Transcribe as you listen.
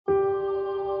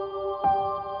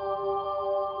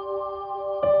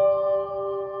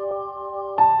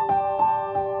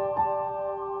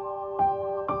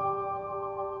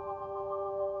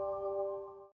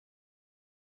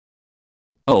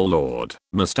O Lord,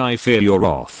 must I fear your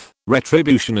wrath?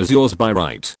 Retribution is yours by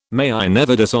right. May I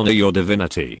never dishonor your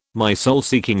divinity. My soul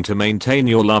seeking to maintain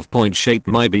your love. Shape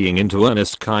my being into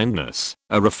earnest kindness,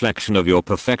 a reflection of your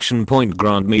perfection.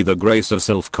 Grant me the grace of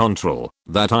self-control,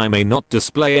 that I may not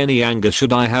display any anger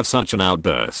should I have such an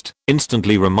outburst.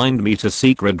 Instantly remind me to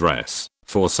seek redress,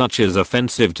 for such is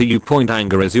offensive to you.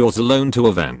 Anger is yours alone to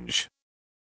avenge.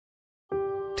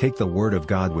 Take the Word of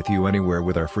God with you anywhere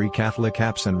with our free Catholic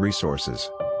apps and resources.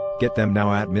 Get them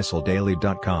now at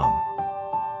missaldaily.com.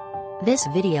 This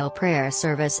video prayer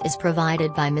service is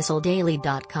provided by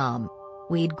missaldaily.com.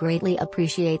 We'd greatly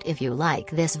appreciate if you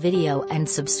like this video and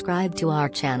subscribe to our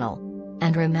channel.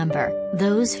 And remember,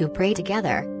 those who pray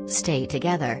together, stay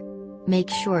together. Make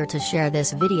sure to share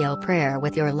this video prayer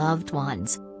with your loved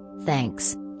ones.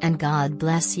 Thanks, and God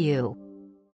bless you.